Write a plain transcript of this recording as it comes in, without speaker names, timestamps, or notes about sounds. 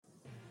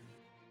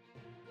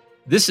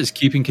This is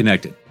Keeping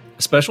Connected,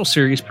 a special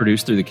series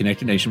produced through the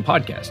Connected Nation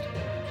podcast.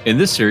 In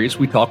this series,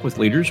 we talk with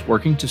leaders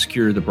working to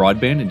secure the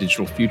broadband and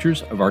digital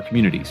futures of our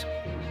communities.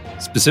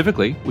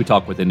 Specifically, we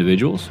talk with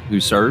individuals who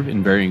serve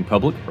in varying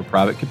public or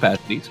private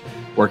capacities,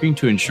 working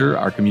to ensure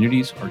our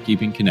communities are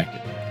keeping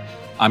connected.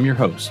 I'm your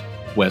host,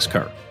 Wes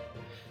Kerr.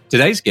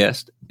 Today's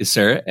guest is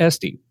Sarah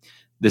Estey,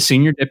 the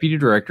Senior Deputy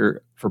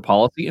Director for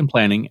Policy and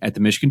Planning at the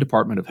Michigan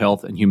Department of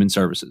Health and Human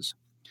Services.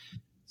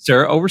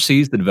 Sarah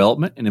oversees the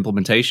development and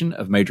implementation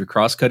of major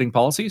cross-cutting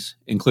policies,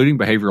 including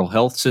behavioral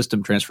health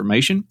system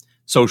transformation,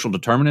 social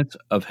determinants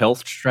of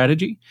health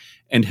strategy,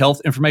 and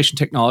health information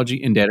technology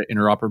and data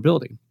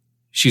interoperability.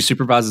 She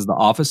supervises the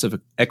Office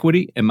of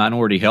Equity and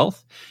Minority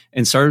Health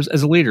and serves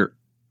as a leader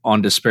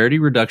on disparity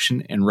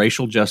reduction and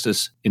racial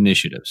justice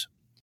initiatives.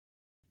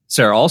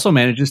 Sarah also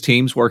manages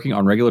teams working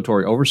on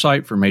regulatory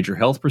oversight for major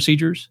health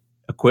procedures,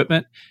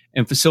 equipment,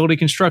 and facility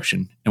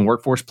construction, and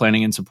workforce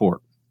planning and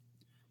support.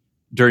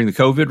 During the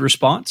COVID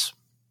response,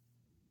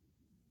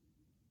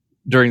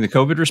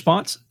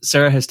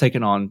 Sarah has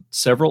taken on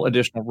several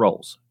additional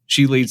roles.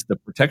 She leads the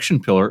protection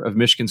pillar of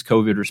Michigan's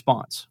COVID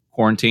response,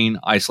 quarantine,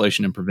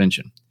 isolation, and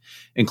prevention,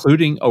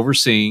 including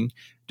overseeing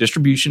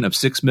distribution of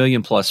 6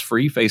 million plus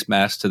free face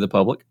masks to the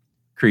public,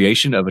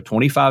 creation of a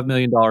 $25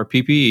 million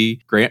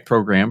PPE grant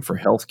program for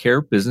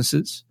healthcare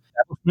businesses,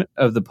 establishment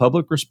of the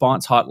public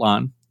response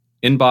hotline,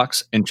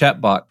 inbox, and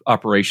chatbot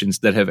operations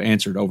that have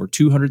answered over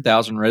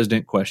 200,000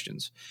 resident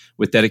questions,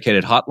 with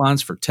dedicated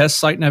hotlines for test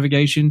site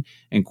navigation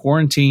and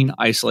quarantine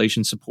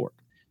isolation support.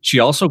 She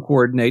also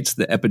coordinates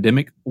the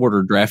epidemic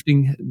order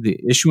drafting, the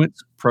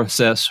issuance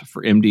process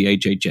for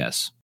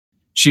MDHHS.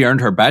 She earned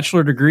her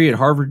bachelor degree at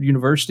Harvard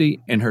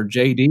University and her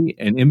JD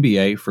and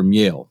MBA from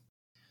Yale.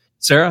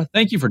 Sarah,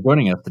 thank you for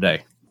joining us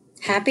today.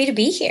 Happy to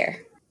be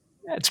here.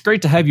 It's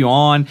great to have you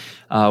on.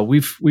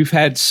 We've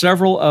had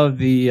several of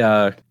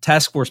the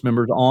task force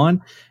members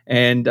on,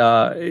 and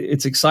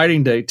it's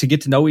exciting to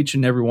get to know each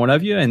and every one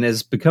of you. And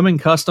as becoming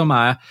custom,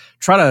 I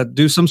try to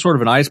do some sort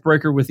of an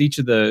icebreaker with each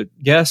of the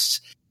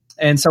guests.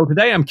 And so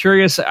today I'm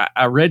curious,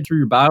 I read through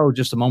your bio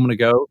just a moment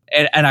ago,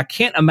 and I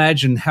can't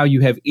imagine how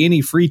you have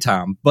any free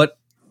time. But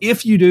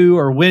if you do,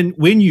 or when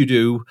you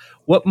do,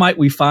 what might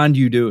we find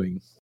you doing?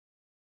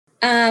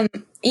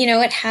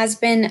 It has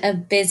been a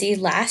busy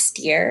last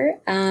year,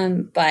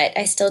 but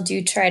I still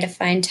do try to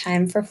find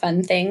time for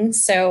fun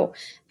things. So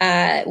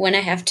when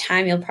I have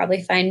time, you'll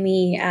probably find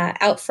me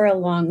out for a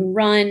long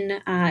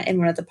run in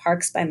one of the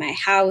parks by my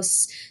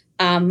house,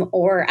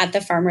 or at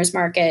the farmer's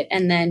market,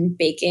 and then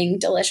baking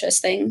delicious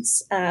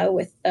things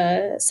with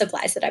the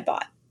supplies that I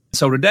bought.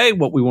 So today,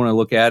 what we want to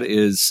look at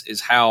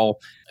is how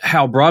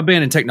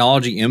broadband and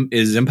technology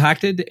is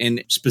impacted,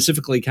 and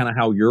specifically kind of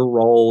how your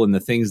role and the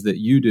things that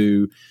you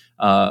do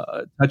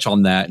touch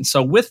on that. And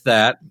so with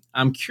that,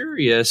 I'm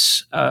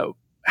curious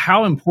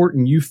how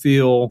important you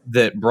feel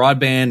that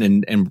broadband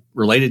and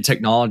related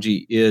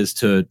technology is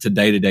to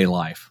day-to-day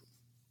life.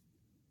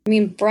 I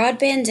mean,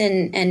 broadband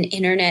and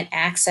internet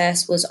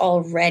access was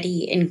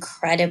already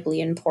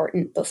incredibly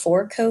important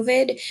before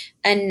COVID,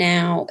 and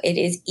now it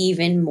is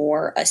even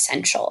more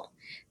essential.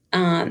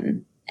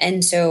 And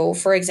so,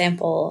 for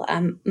example,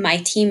 my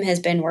team has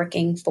been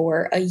working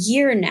for a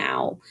year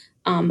now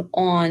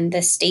on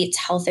the state's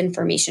health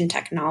information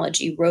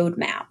technology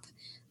roadmap,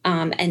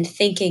 and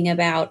thinking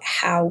about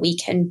how we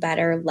can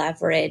better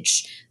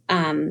leverage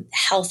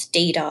health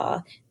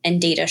data and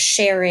data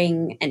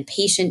sharing and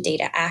patient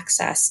data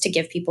access to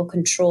give people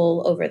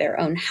control over their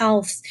own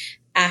health,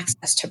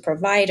 access to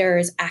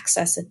providers,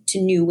 access to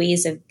new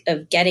ways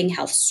of getting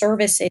health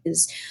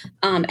services.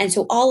 And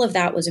so all of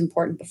that was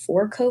important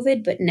before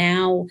COVID, but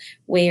now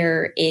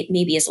where it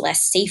maybe is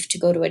less safe to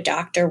go to a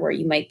doctor, where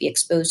you might be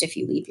exposed if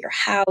you leave your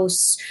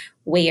house,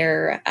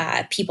 where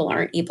people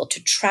aren't able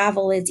to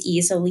travel as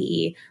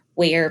easily,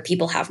 where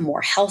people have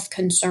more health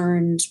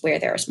concerns, where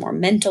there's more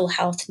mental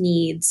health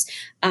needs,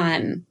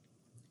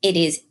 it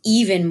is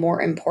even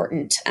more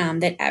important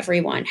that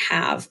everyone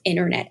have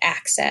internet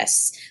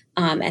access.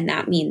 And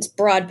that means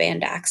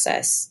broadband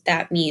access.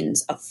 That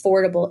means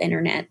affordable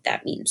internet.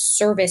 That means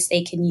service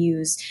they can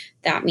use.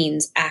 That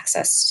means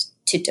access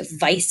to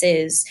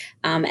devices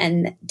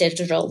and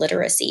digital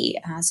literacy,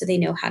 so they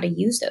know how to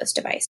use those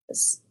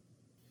devices.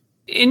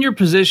 In your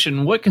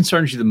position, what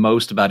concerns you the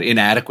most about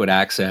inadequate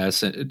access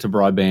to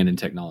broadband and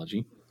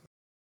technology?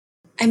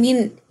 I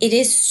mean, it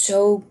is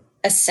so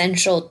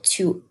essential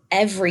to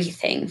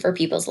everything for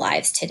people's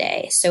lives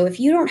today. So if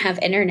you don't have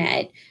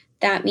internet,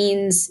 that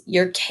means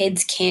your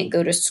kids can't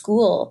go to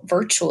school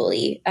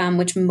virtually,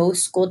 which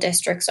most school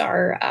districts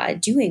are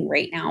doing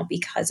right now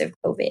because of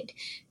COVID.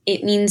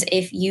 It means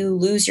if you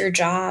lose your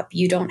job,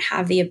 you don't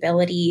have the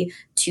ability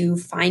to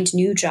find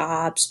new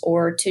jobs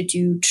or to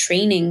do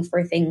training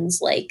for things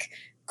like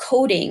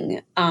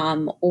coding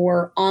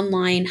or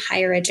online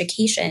higher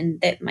education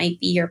that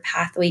might be your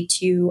pathway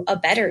to a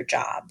better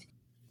job.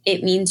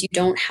 It means you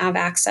don't have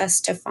access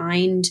to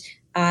find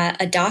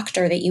a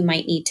doctor that you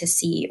might need to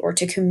see, or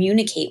to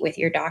communicate with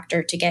your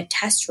doctor to get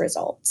test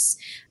results.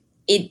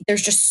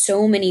 there's just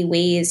so many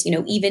ways,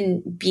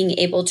 even being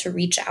able to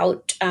reach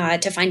out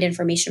to find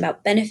information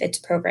about benefits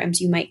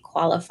programs you might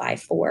qualify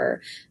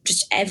for.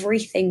 Just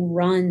everything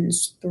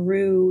runs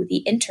through the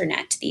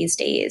internet these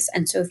days.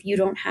 And so if you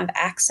don't have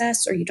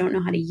access or you don't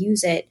know how to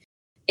use it,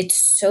 it's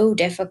so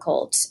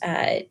difficult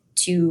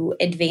to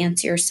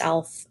advance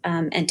yourself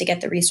and to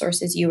get the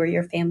resources you or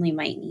your family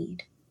might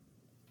need.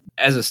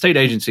 As a state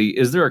agency,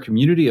 is there a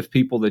community of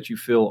people that you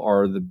feel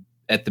are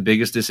at the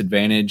biggest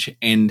disadvantage?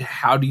 And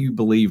how do you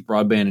believe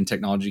broadband and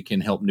technology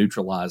can help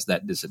neutralize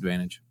that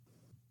disadvantage?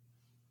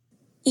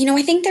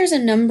 I think there's a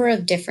number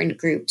of different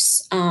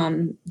groups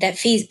that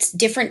face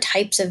different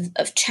types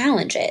of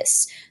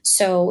challenges.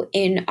 So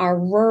in our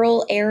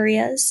rural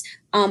areas,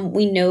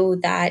 we know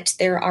that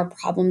there are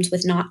problems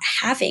with not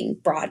having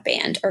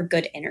broadband or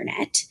good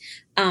internet.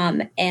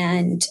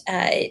 And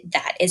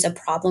that is a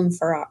problem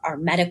for our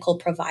medical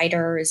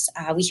providers.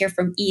 We hear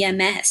from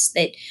EMS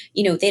that,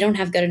 they don't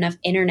have good enough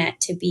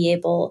internet to be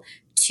able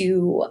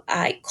to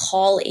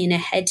call in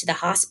ahead to the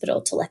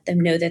hospital to let them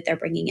know that they're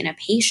bringing in a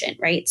patient,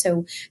 right?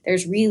 So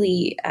there's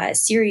really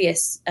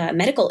serious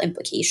medical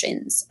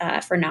implications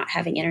for not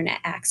having internet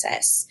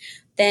access.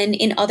 Then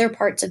in other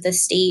parts of the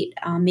state,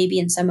 maybe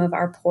in some of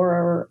our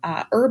poorer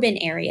urban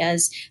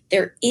areas,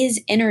 there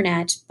is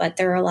internet, but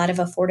there are a lot of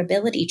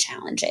affordability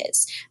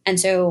challenges. And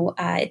so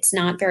it's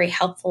not very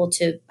helpful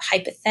to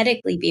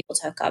hypothetically be able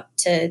to hook up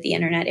to the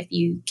internet if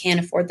you can't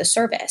afford the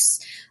service.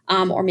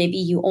 Or maybe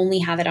you only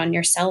have it on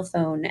your cell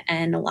phone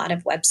and a lot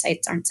of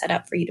websites aren't set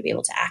up for you to be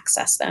able to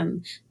access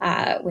them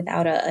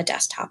without a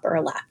desktop or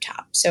a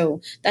laptop.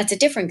 So that's a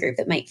different group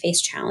that might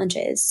face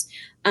challenges.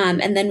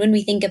 And then when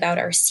we think about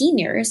our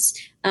seniors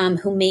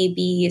who may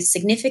be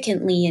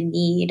significantly in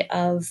need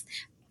of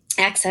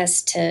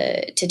access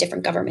to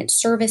different government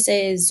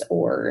services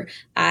or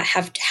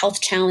have health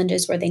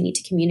challenges where they need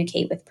to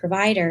communicate with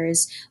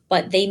providers,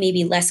 but they may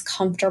be less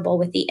comfortable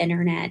with the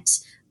internet,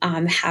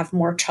 have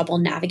more trouble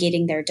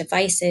navigating their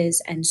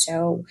devices. And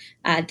so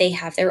they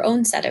have their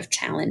own set of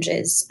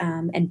challenges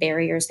and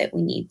barriers that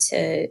we need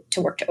to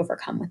work to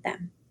overcome with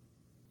them.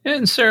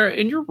 And Sarah,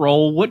 in your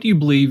role, what do you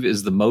believe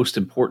is the most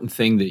important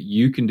thing that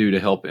you can do to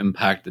help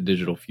impact the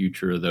digital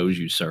future of those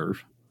you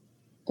serve?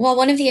 Well,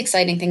 one of the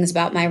exciting things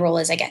about my role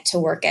is I get to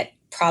work at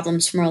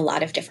problems from a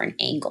lot of different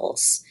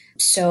angles.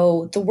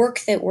 So the work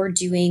that we're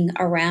doing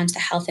around the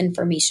health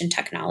information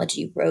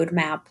technology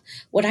roadmap,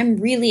 what I'm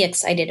really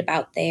excited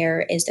about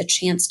there is the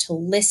chance to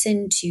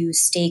listen to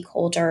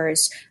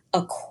stakeholders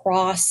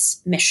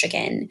across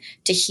Michigan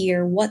to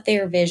hear what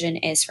their vision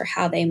is for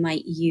how they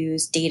might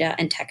use data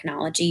and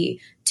technology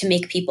to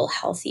make people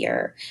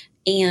healthier.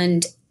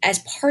 And as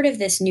part of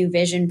this new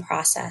vision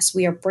process,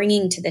 we are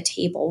bringing to the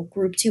table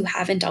groups who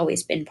haven't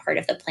always been part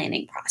of the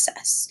planning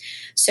process.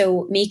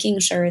 So making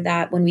sure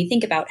that when we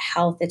think about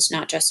health, it's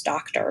not just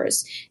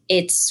doctors,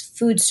 it's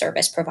food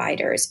service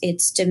providers,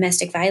 it's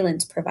domestic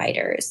violence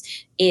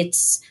providers,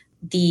 it's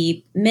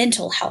the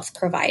mental health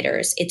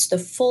providers, it's the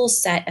full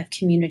set of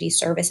community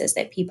services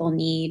that people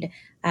need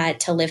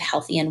to live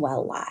healthy and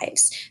well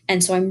lives.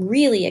 And so I'm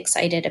really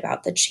excited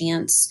about the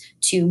chance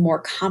to more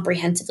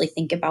comprehensively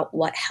think about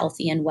what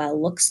healthy and well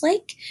looks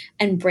like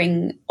and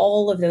bring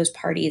all of those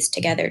parties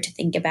together to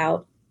think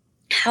about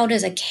how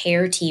does a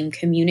care team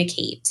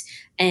communicate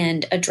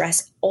and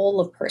address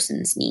all of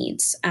person's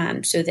needs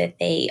so that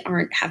they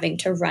aren't having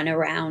to run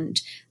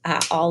around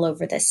all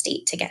over the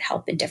state to get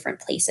help in different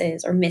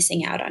places or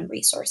missing out on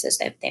resources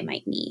that they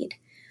might need.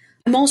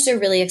 I'm also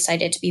really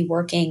excited to be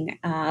working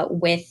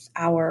with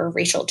our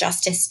racial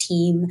justice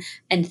team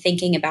and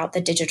thinking about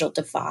the digital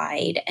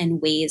divide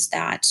and ways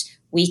that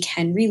we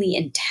can really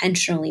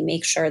intentionally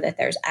make sure that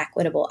there's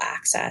equitable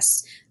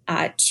access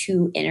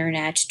to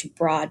internet, to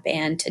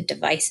broadband, to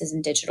devices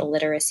and digital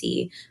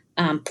literacy,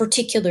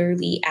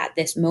 particularly at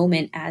this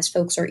moment as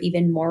folks are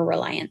even more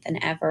reliant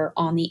than ever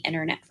on the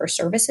internet for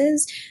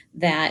services,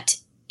 that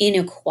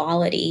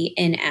inequality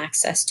in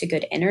access to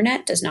good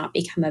internet does not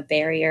become a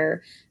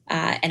barrier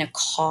and a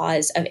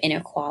cause of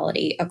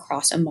inequality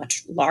across a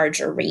much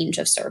larger range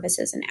of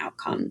services and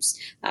outcomes,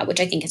 which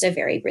I think is a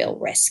very real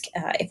risk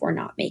if we're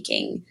not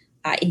making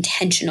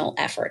intentional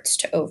efforts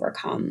to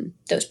overcome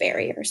those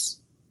barriers.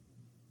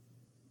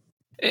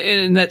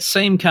 In that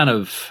same kind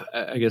of,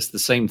 I guess, the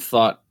same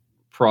thought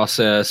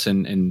process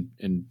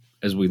and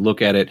as we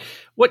look at it,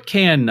 what do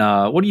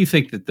you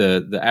think that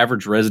the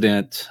average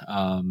resident,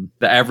 the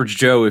average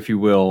Joe, if you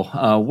will,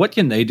 what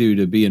can they do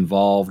to be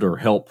involved or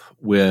help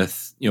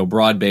with,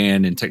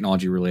 broadband and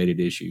technology related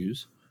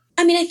issues?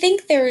 I mean, I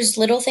think there's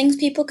little things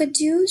people could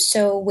do.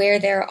 So where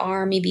there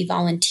are maybe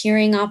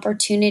volunteering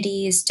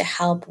opportunities to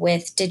help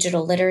with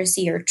digital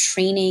literacy or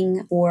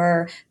training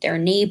for their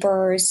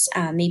neighbors,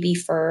 maybe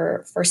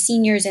for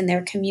seniors in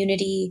their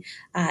community,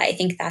 I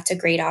think that's a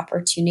great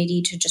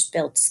opportunity to just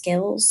build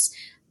skills.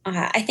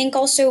 I think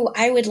also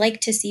I would like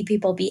to see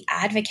people be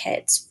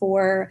advocates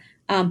for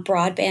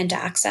broadband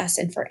access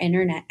and for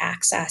internet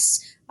access,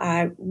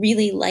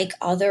 really like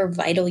other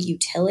vital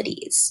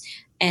utilities.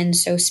 And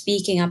so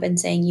speaking up and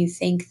saying you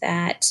think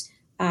that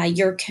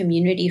your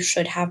community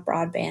should have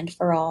broadband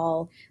for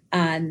all,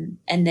 and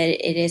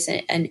that it is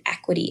an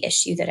equity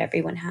issue that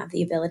everyone have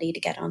the ability to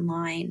get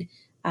online.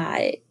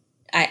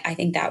 I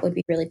think that would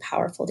be really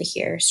powerful to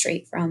hear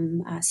straight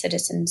from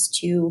citizens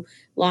to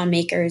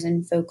lawmakers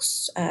and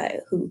folks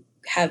who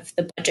have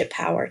the budget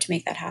power to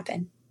make that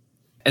happen.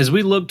 As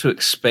we look to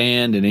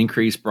expand and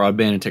increase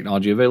broadband and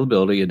technology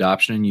availability,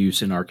 adoption, and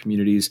use in our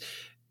communities,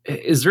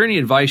 is there any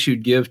advice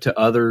you'd give to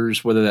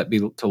others, whether that be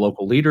to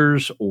local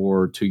leaders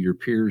or to your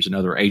peers and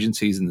other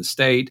agencies in the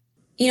state?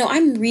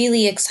 I'm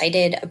really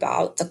excited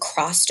about the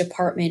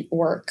cross-department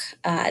work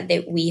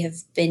that we have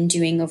been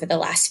doing over the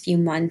last few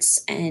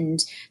months.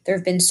 And there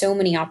have been so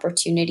many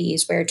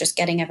opportunities where just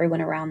getting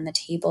everyone around the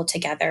table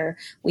together,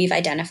 we've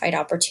identified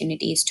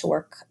opportunities to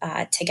work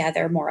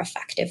together more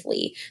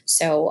effectively.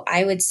 So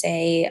I would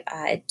say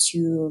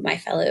to my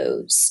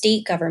fellow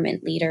state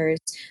government leaders,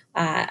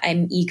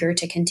 I'm eager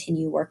to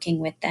continue working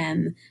with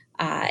them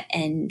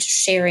and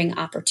sharing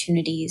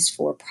opportunities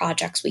for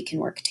projects we can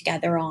work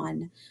together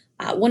on.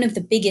 One of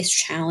the biggest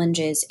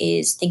challenges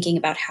is thinking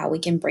about how we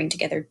can bring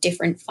together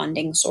different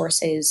funding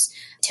sources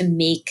to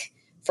make,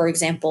 for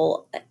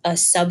example, a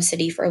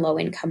subsidy for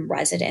low-income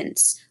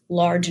residents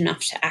large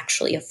enough to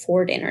actually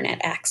afford internet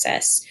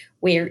access,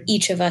 where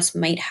each of us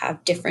might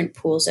have different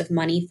pools of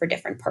money for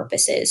different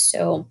purposes.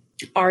 So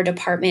our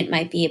department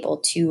might be able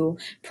to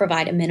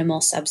provide a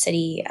minimal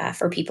subsidy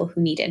for people who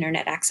need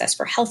internet access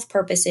for health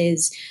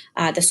purposes.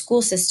 The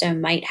school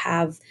system might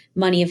have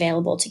money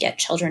available to get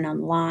children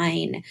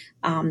online.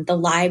 The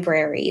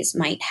libraries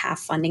might have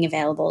funding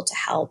available to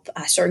help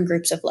certain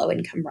groups of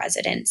low-income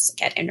residents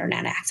get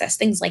internet access,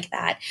 things like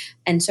that.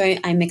 And so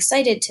I'm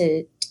excited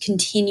to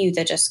continue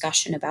the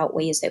discussion about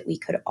ways that we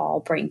could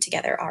all bring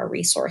together our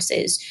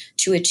resources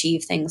to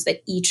achieve things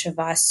that each of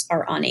us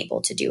are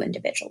unable to do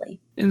individually.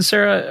 And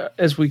Sarah,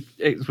 as we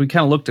kind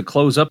of look to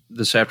close up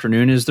this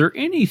afternoon, is there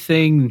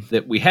anything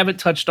that we haven't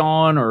touched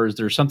on, or is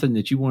there something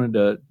that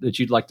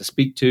you'd like to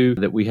speak to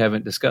that we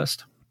haven't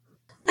discussed?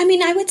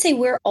 I would say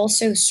we're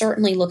also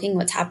certainly looking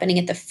what's happening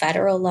at the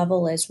federal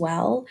level as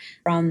well.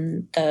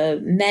 From the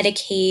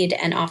Medicaid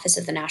and Office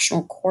of the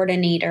National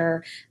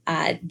Coordinator,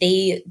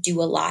 they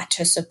do a lot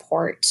to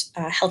support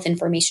health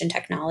information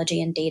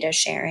technology and data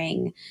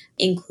sharing,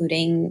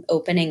 including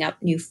opening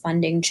up new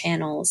funding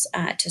channels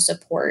to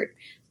support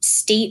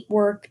state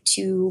work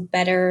to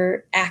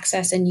better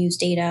access and use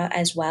data,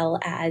 as well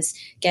as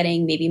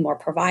getting maybe more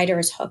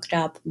providers hooked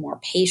up, more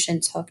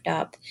patients hooked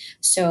up.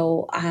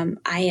 So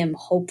I am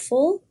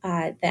hopeful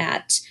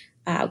that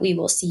we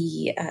will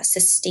see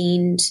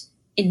sustained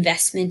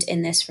investment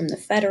in this from the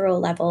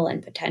federal level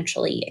and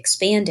potentially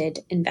expanded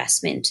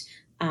investment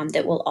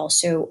that will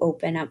also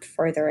open up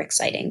further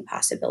exciting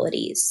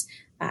possibilities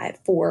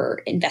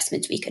for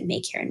investments we could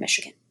make here in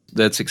Michigan.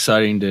 That's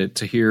exciting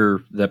to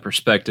hear that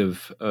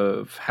perspective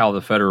of how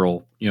the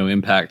federal,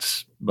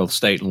 impacts both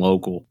state and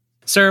local.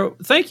 Sarah,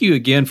 thank you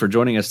again for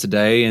joining us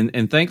today,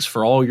 and thanks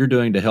for all you're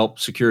doing to help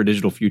secure a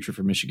digital future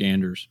for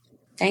Michiganders.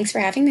 Thanks for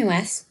having me,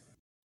 Wes.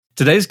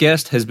 Today's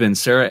guest has been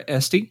Sarah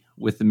Este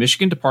with the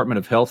Michigan Department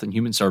of Health and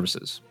Human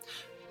Services.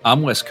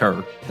 I'm Wes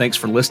Kerr. Thanks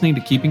for listening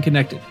to Keeping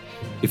Connected.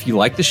 If you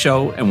like the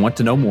show and want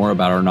to know more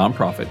about our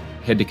nonprofit,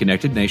 head to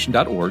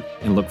connectednation.org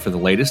and look for the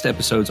latest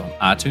episodes on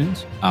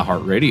iTunes,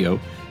 iHeartRadio,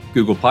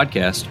 Google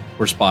Podcast,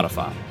 or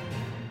Spotify.